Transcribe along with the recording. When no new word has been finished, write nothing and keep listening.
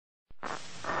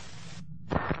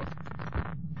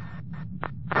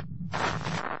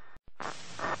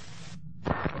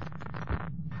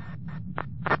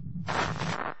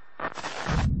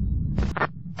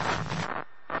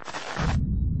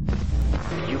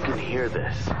hear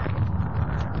this?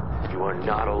 You are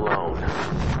not alone.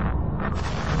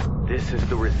 This is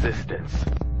the resistance.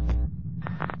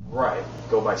 Right.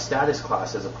 Go by status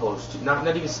class as opposed to not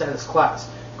even status class.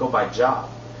 Go by job.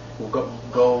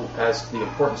 Go as the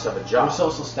importance of a job. Your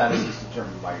social status is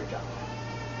determined by your job.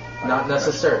 Not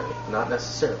necessarily. Not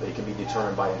necessarily. It can be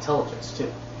determined by intelligence too.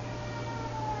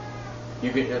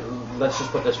 You could, let's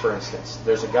just put this for instance.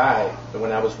 There's a guy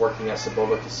when I was working at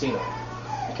Cibola Casino.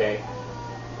 Okay,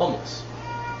 homeless.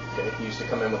 Okay, he used to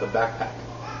come in with a backpack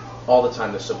all the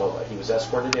time to Cibola. He was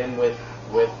escorted in with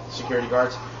security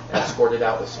guards, escorted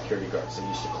out with security guards. They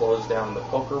used to close down the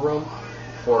poker room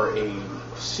for a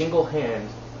single hand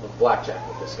of blackjack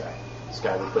with this guy. This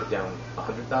guy would put down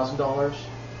 $100,000,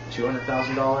 $200,000,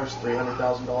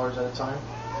 $300,000 at a time.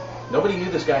 Nobody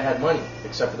knew this guy had money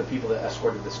except for the people that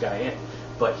escorted this guy in.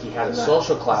 But he had a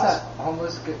social class. Is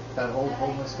that old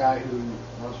homeless guy who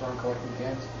runs around collecting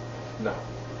cans? No.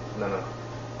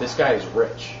 This guy is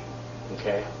rich.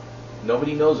 Okay,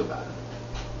 nobody knows about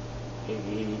him. He's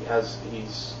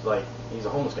a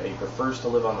homeless guy. He prefers to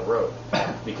live on the road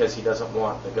because he doesn't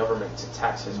want the government to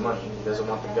tax his money. He doesn't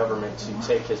want the government to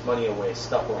take his money away,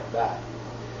 stuff like that.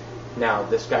 Now,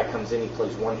 this guy comes in, he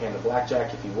plays one hand of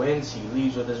blackjack. If he wins, he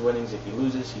leaves with his winnings. If he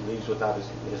loses, he leaves without his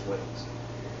winnings.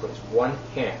 He plays one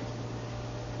hand.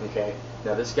 Okay?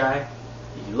 Now, this guy,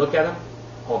 you look at him,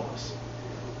 homeless.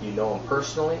 You know him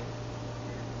personally,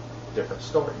 different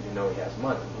story. You know he has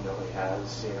money. You know he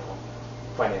has,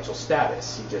 financial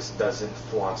status. He just doesn't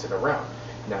flaunt it around.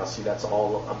 Now, see, that's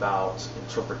all about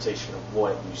interpretation of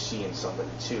what you see in somebody,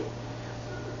 too.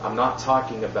 I'm not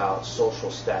talking about social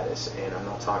status, and I'm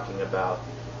not talking about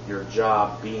your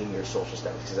job being your social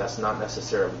status, because that's not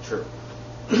necessarily true.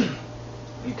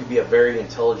 You could be a very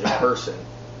intelligent person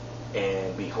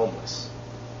and be homeless.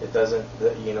 It doesn't,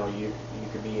 you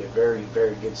could be a very,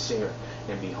 very good singer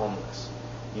and be homeless.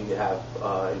 You could have,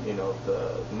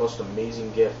 the most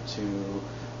amazing gift to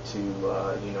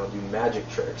do magic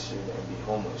tricks and be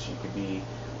homeless. You could be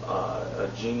a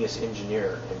genius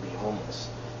engineer and be homeless.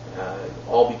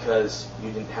 All because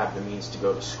you didn't have the means to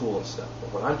go to school and stuff.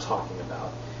 But what I'm talking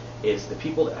about is the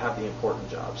people that have the important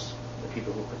jobs, the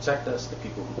people who protect us, the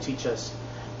people who teach us,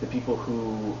 the people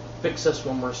who fix us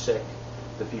when we're sick,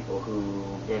 the people who,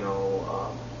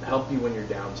 help you when you're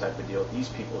down type of deal. These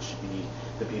people should be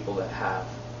the people that have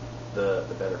the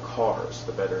better cars,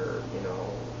 the better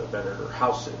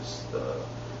houses, the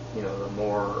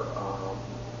more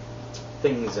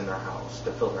things in their house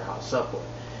to fill their house up with.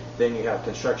 Then you have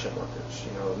construction workers,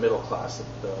 the middle class,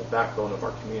 the backbone of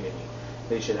our community.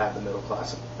 They should have the middle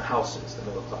class houses, the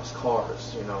middle class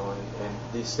cars, and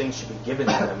these things should be given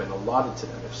to them and allotted to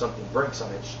them. If something breaks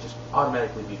on it, it should just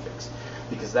automatically be fixed,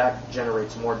 because that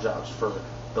generates more jobs for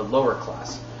the lower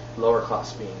class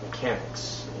being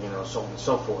mechanics, so on and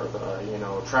so forth,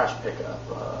 trash pickup,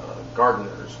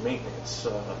 gardeners, maintenance,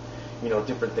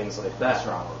 different things like that.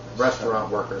 Restaurant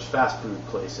workers, fast food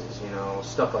places,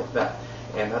 stuff like that.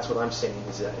 And that's what I'm saying,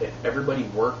 is that if everybody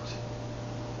worked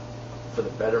for the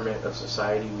betterment of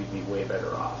society, we'd be way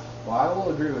better off. Well, I will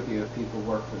agree with you if people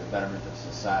work for the betterment of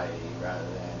society rather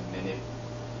than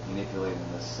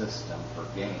manipulating the system for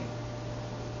gain.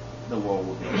 The world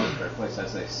would be a much better place.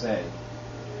 As they say,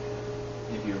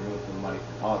 if you remove the money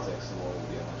from politics, the world would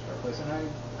be a much better place. And I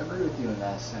agree with you in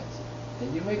that sense.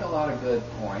 And you make a lot of good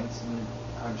points, and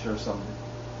I'm sure some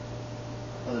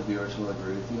other viewers will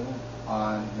agree with you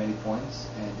on many points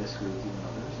and disagree with you on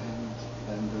others, and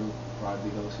then there will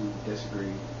probably be those who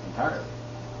disagree entirely.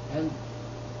 And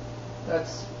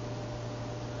that's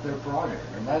their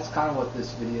prerogative, and that's kind of what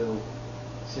this video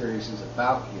series is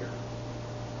about here.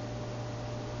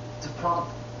 To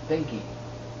prompt thinking.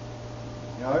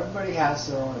 Everybody has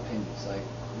their own opinions, like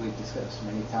we've discussed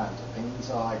many times.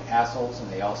 Opinions are like assholes, and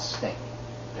they all stink.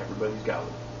 Everybody's got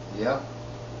one. Yep.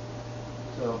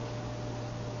 So,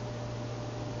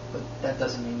 but that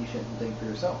doesn't mean you shouldn't think for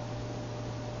yourself.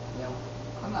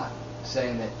 I'm not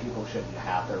saying that people shouldn't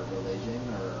have their religion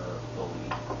or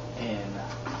believe in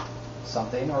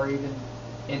something, or even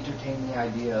entertain the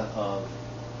idea of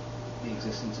the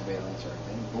existence of aliens or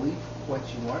anything. Believe what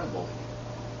you want to believe.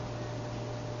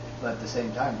 But at the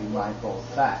same time, be mindful of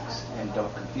facts, and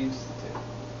don't confuse the two.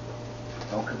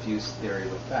 Don't confuse theory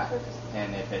with fact.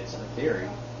 And if it's a theory,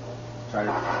 try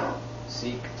to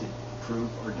seek to prove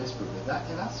or disprove it.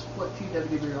 And that's what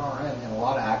TWWRN and a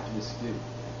lot of activists do.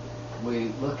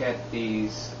 We look at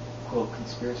these, quote,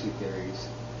 conspiracy theories,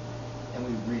 and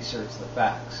we research the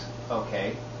facts.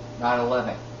 Okay,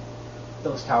 9/11.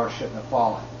 Those towers shouldn't have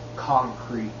fallen.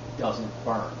 Concrete doesn't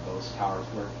burn. Those towers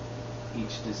were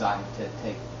each designed to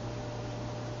take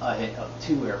a hit of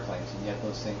 2 airplanes, and yet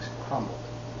those things crumbled.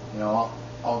 You know,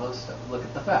 all those stuff. Look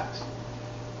at the facts.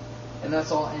 And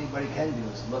that's all anybody can do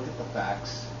is look at the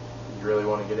facts. You really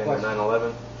want to get into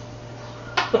 9/11?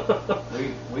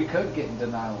 We could get into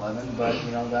 9/11, but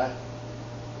you know that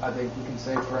I think we can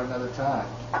save for another time.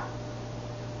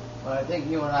 But I think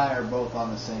you and I are both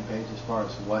on the same page as far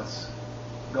as what's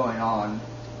going on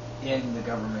in the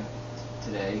government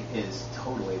today is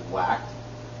totally whacked.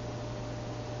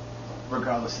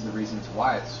 Regardless of the reasons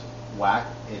why it's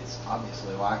whacked, it's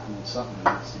obviously whacked and something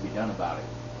needs to be done about it.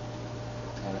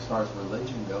 And as far as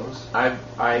religion goes, it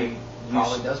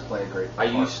probably does play a great part.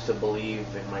 I used to believe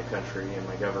in my country and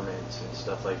my government and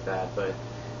stuff like that, but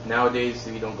nowadays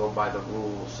you don't go by the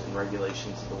rules and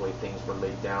regulations of the way things were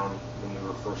laid down when we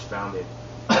were first founded.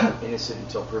 Innocent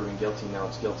until proven guilty. Now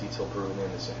it's guilty until proven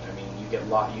innocent. I mean, you get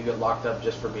locked up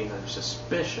just for being under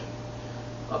suspicion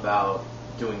about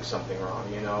doing something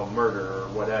wrong. You know, murder or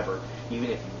whatever. Even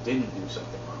if you didn't do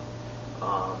something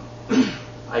wrong.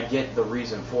 I get the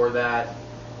reason for that.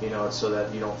 You know, it's so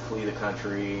that you don't flee the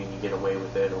country and you get away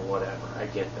with it or whatever. I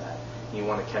get that. You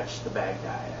want to catch the bad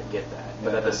guy. I get that.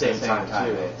 But at the same time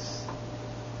too, it's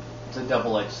a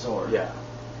double-edged sword. Yeah.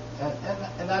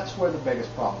 And that's where the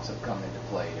biggest problems have come into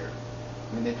play here.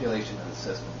 Manipulation of the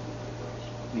system.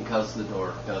 Because the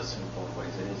door does swing both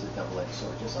ways. It is a double-edged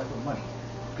sword, just like with money.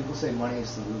 People say money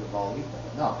is the root of all evil.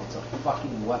 No, it's a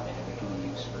fucking weapon, and it can be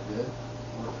used for good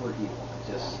or for evil.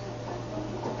 It just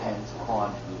depends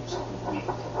on who's wielding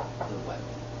the weapon.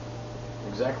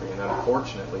 Exactly, and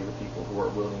unfortunately, the people who are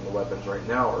wielding the weapons right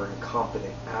now are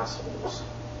incompetent assholes.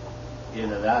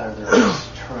 Either that or they're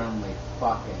extremely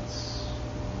fucking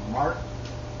smart,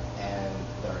 and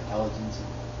their intelligence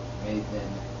made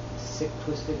them sick,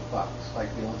 twisted fucks,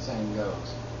 like the old saying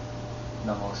goes.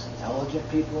 The most intelligent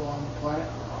people on the planet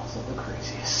are also the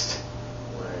craziest.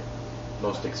 Right.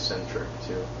 Most eccentric,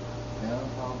 too. Yeah,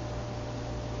 well,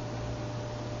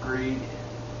 greed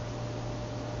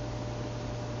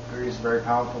is a very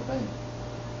powerful thing.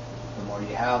 The more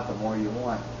you have, the more you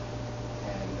want.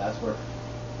 And that's where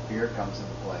fear comes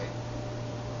into play.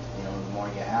 You know, the more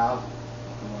you have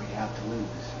to lose.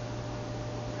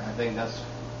 And I think that's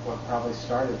what probably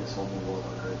started this whole New World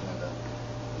Order agenda.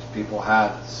 Is people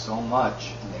had so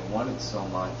much, and they wanted so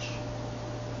much,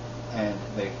 and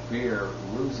they fear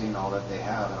losing all that they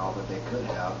have and all that they could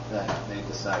have, that they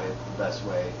decided the best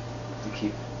way to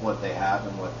keep what they have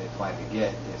and what they plan to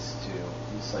get is to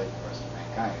enslave the rest of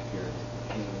mankind. If you're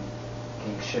the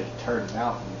king should have turned a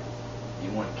mountain,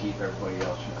 you want to keep everybody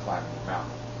else from climbing the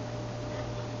mountain.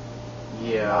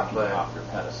 Yeah, knocking you but off your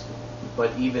pedestal.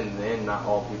 But even then, not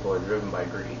all people are driven by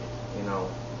greed. You know.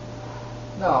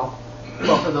 No,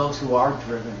 but for those who are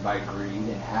driven by greed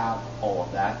and have all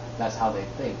of that, that's how they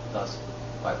think. Thus,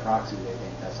 by proxy, they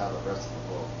think that's how the rest of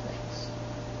the world thinks.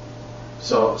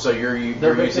 So you're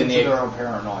They're using their own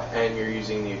paranoia, and you're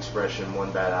using the expression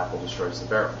 "one bad apple destroys the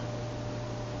barrel."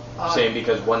 Saying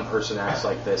because one person acts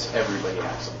like this, everybody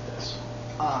acts like this.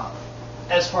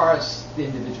 As far as the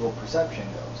individual perception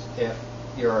goes, if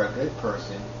you're a good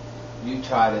person, you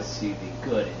try to see the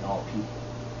good in all people.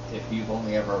 If you've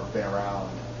only ever been around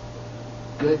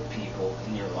good people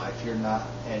in your life, you're not,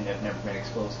 and have never been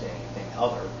exposed to anything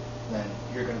other, then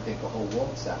you're going to think the whole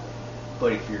world's that way.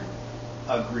 But if you're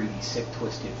a greedy, sick,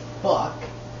 twisted fuck,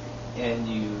 and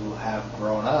you have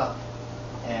grown up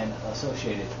and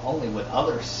associated only with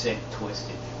other sick,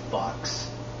 twisted fucks,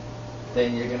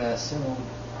 then you're going to assume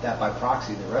that by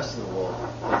proxy the rest of the world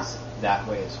is that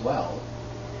way as well.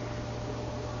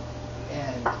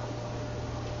 And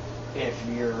if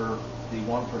you're the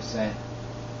 1%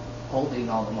 holding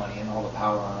all the money and all the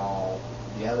power and all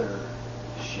the other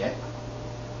shit,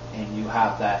 and you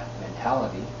have that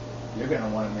mentality, you're going to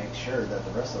want to make sure that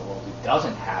the rest of the world who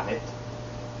doesn't have it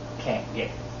can't get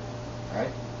it.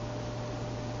 Right?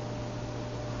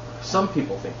 Some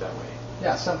people think that way.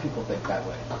 Yeah, some people think that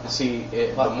way. See,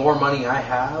 the more money I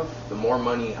have, the more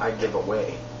money I give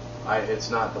away. It's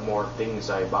not the more things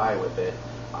I buy with it.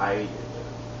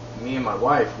 Me and my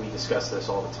wife, we discuss this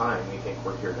all the time. We think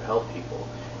we're here to help people,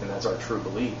 and that's our true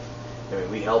belief. I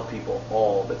mean, we help people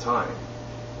all the time.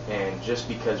 And just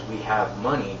because we have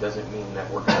money doesn't mean that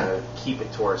we're going to keep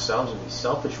it to ourselves and be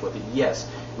selfish with it. Yes,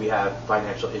 we have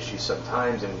financial issues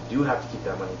sometimes, and we do have to keep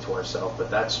that money to ourselves,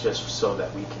 but that's just so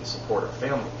that we can support our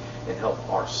family and help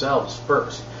ourselves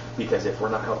first. Because if we're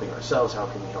not helping ourselves, how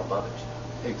can we help others?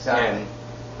 Exactly.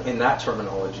 And in that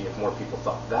terminology, if more people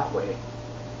thought that way,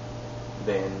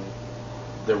 then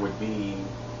there would be,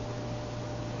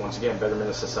 once again, betterment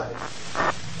of society.